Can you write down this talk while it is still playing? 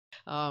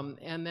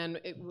And then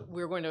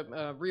we're going to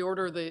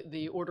reorder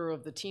the order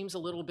of the teams a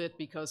little bit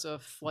because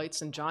of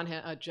flights. And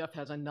Jeff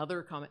has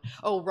another comment.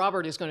 Oh,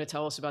 Robert is going to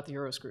tell us about the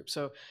HIROs group.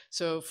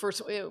 So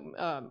first,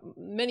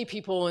 many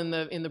people in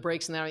the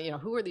breaks now,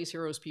 who are these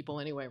HIROs people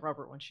anyway?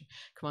 Robert, why don't you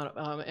come on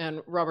up?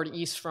 And Robert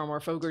Eiss from our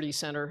Fogarty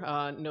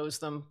Center knows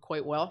them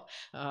quite well,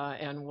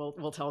 and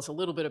will tell us a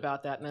little bit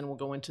about that, and then we'll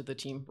go into the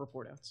team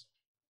report outs.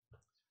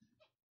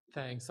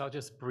 Thanks. I'll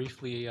just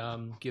briefly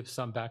give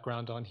some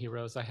background on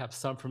HIROs. I have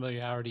some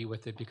familiarity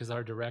with it because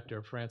our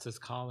director, Francis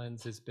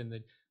Collins,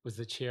 was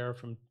the chair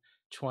from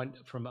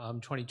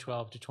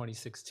 2012 to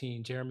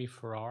 2016. Jeremy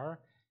Farrar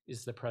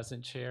is the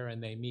present chair,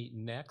 and they meet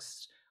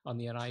next on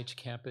the NIH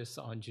campus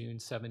on June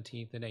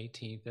 17th and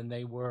 18th. And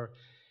they were,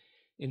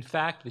 in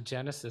fact, the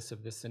genesis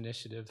of this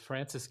initiative.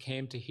 Francis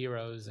came to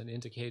HIROs and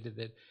indicated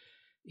that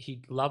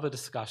he'd love a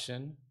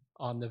discussion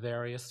on the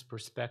various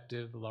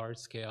prospective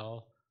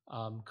large-scale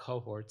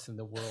cohorts in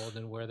the world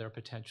and where there are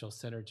potential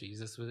synergies.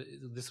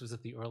 This was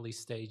at the early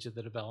stage of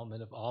the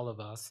development of all of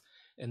us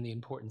and the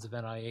importance of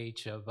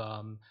NIH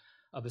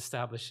of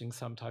establishing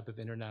some type of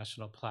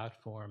international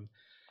platform.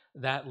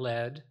 That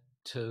led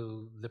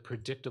to the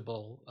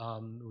predictable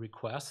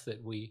request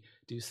that we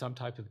do some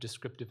type of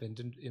descriptive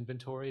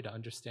inventory to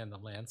understand the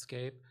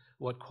landscape,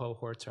 what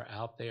cohorts are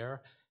out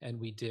there, and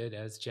we did,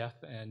 as Jeff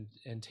and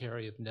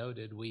Terry have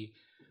noted, we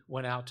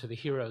went out to the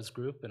HIROs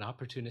group, an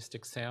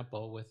opportunistic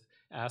sample, with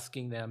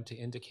asking them to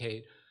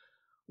indicate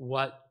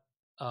what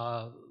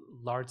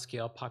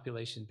large-scale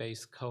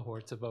population-based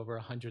cohorts of over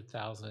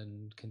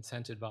 100,000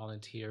 consented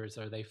volunteers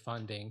are they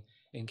funding,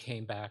 and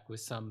came back with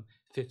some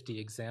 50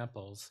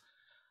 examples.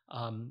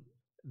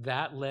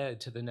 That led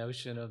to the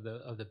notion of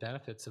the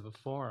benefits of a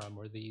forum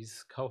where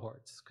these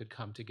cohorts could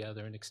come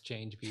together and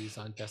exchange views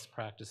on best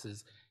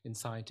practices in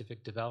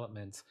scientific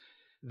developments.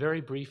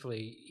 Very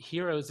briefly,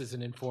 HIROs is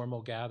an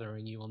informal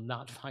gathering. You will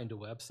not find a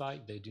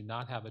website. They do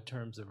not have a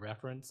terms of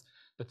reference,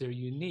 but they're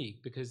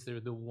unique because they're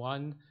the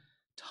one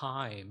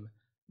time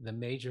the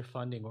major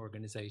funding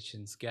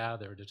organizations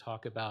gather to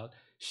talk about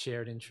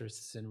shared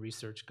interests in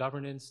research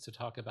governance, to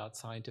talk about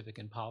scientific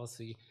and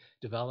policy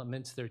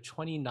developments. There are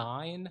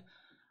 29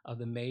 of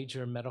the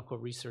major medical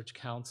research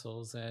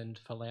councils and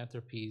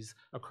philanthropies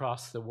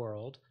across the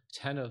world.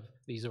 10 of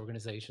these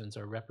organizations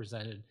are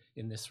represented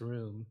in this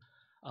room.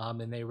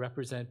 And they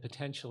represent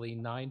potentially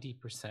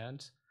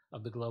 90%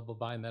 of the global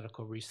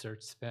biomedical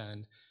research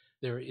spend.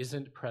 There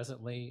isn't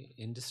presently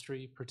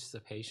industry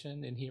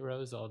participation in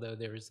HIROs, although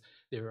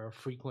there are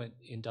frequent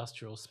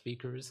industrial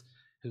speakers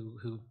who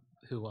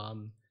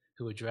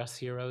address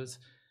HIROs.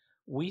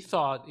 We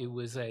thought it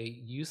was a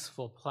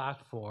useful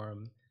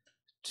platform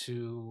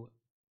to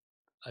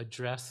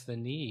address the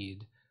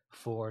need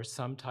for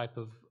some type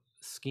of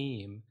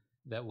scheme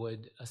that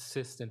would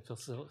assist and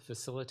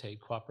facilitate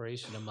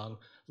cooperation among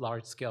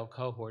large-scale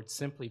cohorts,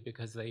 simply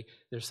because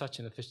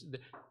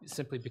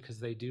simply because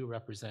they do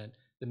represent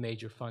the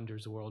major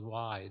funders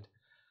worldwide.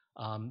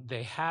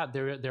 There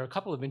are a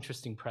couple of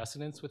interesting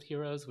precedents with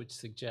HIROs, which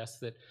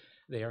suggest that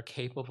they are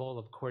capable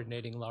of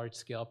coordinating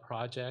large-scale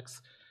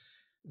projects.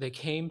 They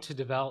came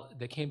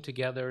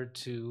together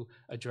to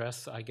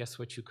address, I guess,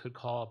 what you could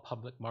call a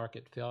public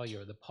market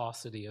failure, the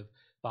paucity of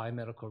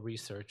biomedical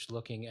research,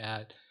 looking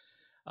at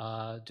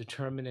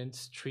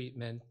determinants,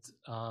 treatment,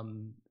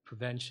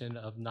 prevention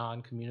of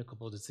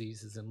non-communicable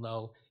diseases in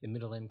low and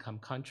middle-income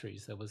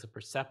countries. There was a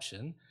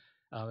perception,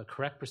 a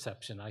correct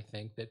perception, I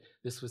think, that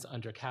this was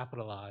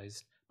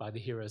undercapitalized by the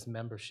HIROs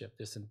membership.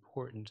 This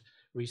important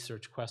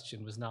research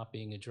question was not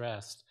being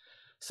addressed.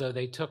 So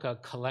they took a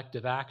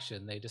collective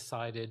action. They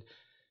decided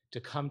to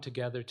come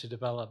together to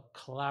develop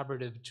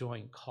collaborative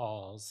joint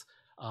calls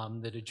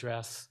that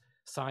address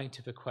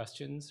scientific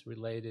questions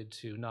related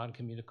to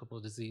non-communicable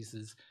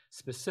diseases,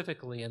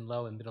 specifically in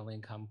low and middle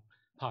income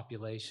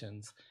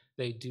populations.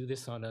 They do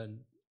this on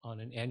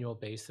an annual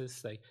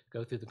basis. They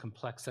go through the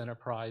complex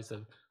enterprise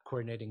of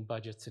coordinating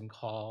budgets and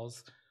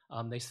calls.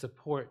 They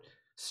support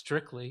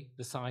strictly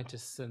the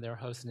scientists in their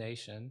host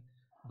nation,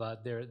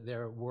 but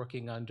they're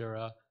working under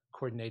a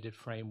coordinated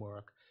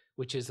framework,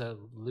 which is a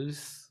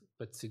loose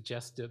but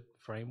suggestive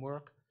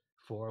framework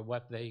for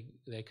what they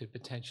could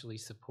potentially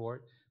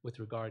support with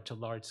regard to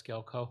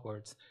large-scale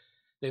cohorts.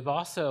 They've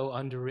also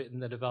underwritten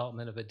the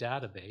development of a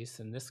database,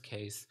 in this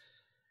case,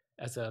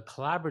 as a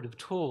collaborative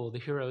tool. The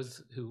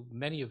HIROs,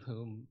 many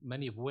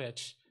of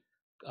which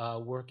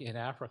work in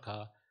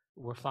Africa,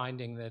 we're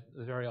finding that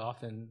very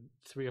often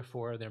 3 or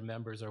 4 of their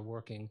members are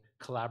working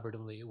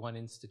collaboratively at one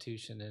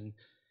institution, and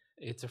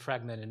it's a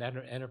fragmented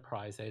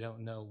enterprise. They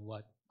don't know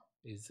what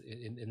is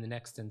in the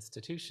next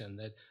institution,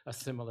 that a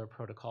similar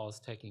protocol is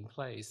taking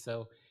place.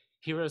 So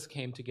HIROs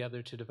came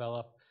together to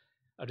develop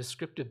a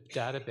descriptive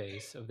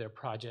database of their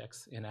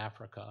projects in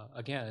Africa,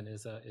 again,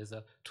 is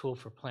a tool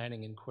for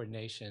planning and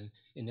coordination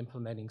in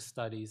implementing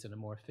studies in a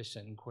more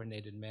efficient and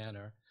coordinated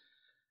manner.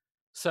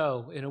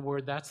 So, in a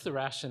word, that's the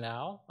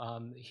rationale.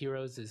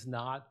 HIROs is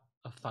not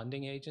a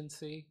funding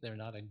agency. They're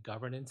not a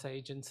governance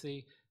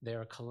agency.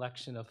 They're a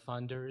collection of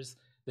funders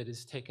that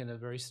has taken a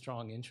very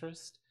strong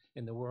interest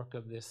in the work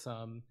of this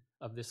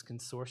this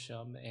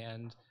consortium.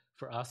 And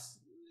for us,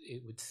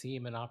 it would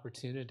seem an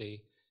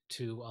opportunity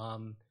to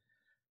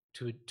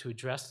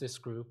address this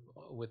group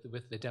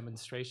with the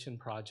demonstration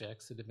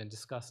projects that have been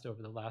discussed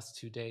over the last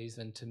 2 days,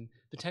 and to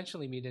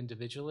potentially meet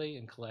individually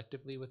and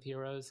collectively with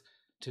HIROs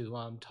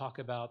to talk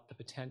about the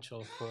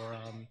potential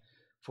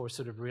for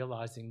sort of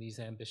realizing these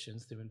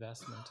ambitions through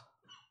investment.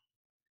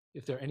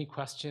 If there are any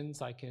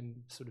questions, I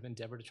can sort of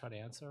endeavor to try to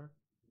answer.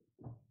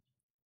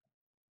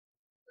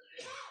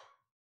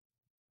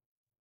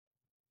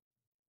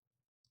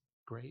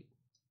 Great.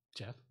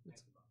 Jeff? Thank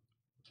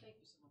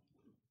you so much.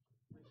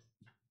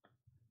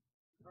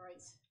 All right.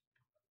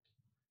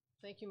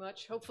 Thank you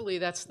much. Hopefully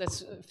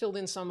that's filled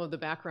in some of the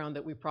background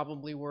that we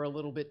probably were a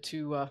little bit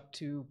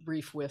too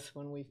brief with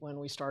when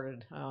we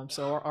started.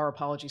 So our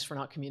apologies for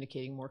not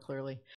communicating more clearly.